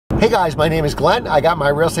Hey guys, my name is Glenn. I got my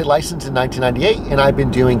real estate license in 1998 and I've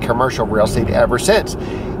been doing commercial real estate ever since.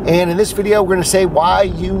 And in this video, we're going to say why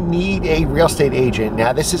you need a real estate agent.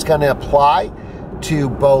 Now, this is going to apply to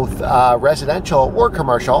both residential or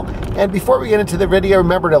commercial. And before we get into the video,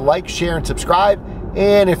 remember to like, share, and subscribe.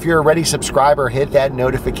 And if you're a ready subscriber, hit that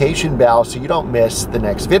notification bell so you don't miss the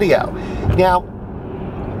next video. Now,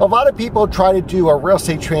 a lot of people try to do a real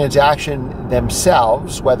estate transaction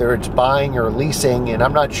themselves, whether it's buying or leasing, and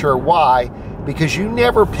I'm not sure why, because you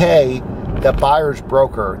never pay the buyer's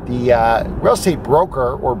broker. The real estate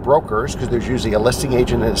broker or brokers, because there's usually a listing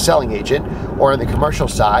agent and a selling agent, or on the commercial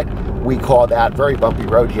side, we call that, very bumpy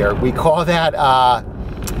road here, we call that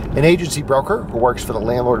an agency broker who works for the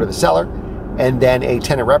landlord or the seller, and then a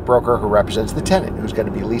tenant rep broker who represents the tenant who's going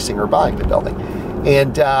to be leasing or buying the building.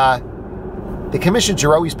 And the commissions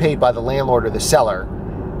are always paid by the landlord or the seller,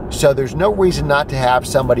 so there's no reason not to have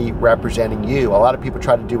somebody representing you. A lot of people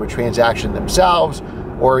try to do a transaction themselves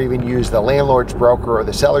or even use the landlord's broker or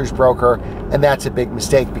the seller's broker, and that's a big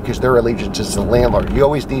mistake because their allegiance is to the landlord. You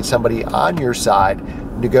always need somebody on your side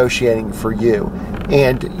negotiating for you.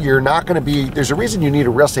 And you're not going to be, there's a reason you need a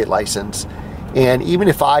real estate license, and even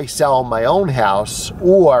if I sell my own house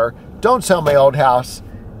or don't sell my old house,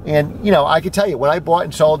 and, you know, I can tell you, when I bought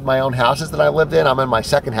and sold my own houses that I lived in, I'm in my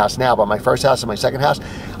second house now, but my first house and my second house,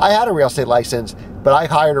 I had a real estate license, but I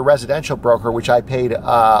hired a residential broker, which I paid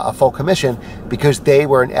a full commission because they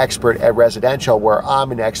were an expert at residential, where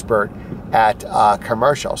I'm an expert at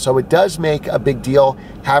commercial. So it does make a big deal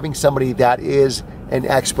having somebody that is an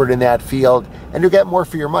expert in that field, and you get more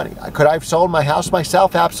for your money. Could I have sold my house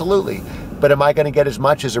myself? Absolutely. But am I going to get as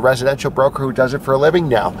much as a residential broker who does it for a living?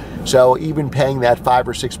 No. So even paying that 5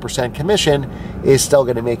 or 6% commission is still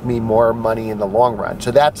going to make me more money in the long run. So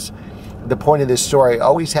that's the point of this story.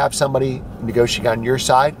 Always have somebody negotiating on your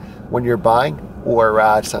side when you're buying,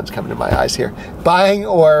 or sun's coming to my eyes here, buying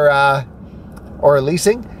or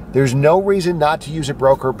leasing. There's no reason not to use a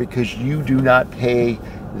broker because you do not pay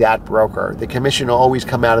that broker. The commission will always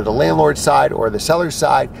come out of the landlord's side or the seller's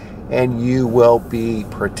side, and you will be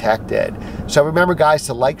protected. So remember, guys,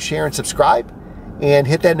 to like, share, and subscribe, and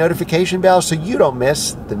hit that notification bell so you don't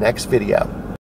miss the next video.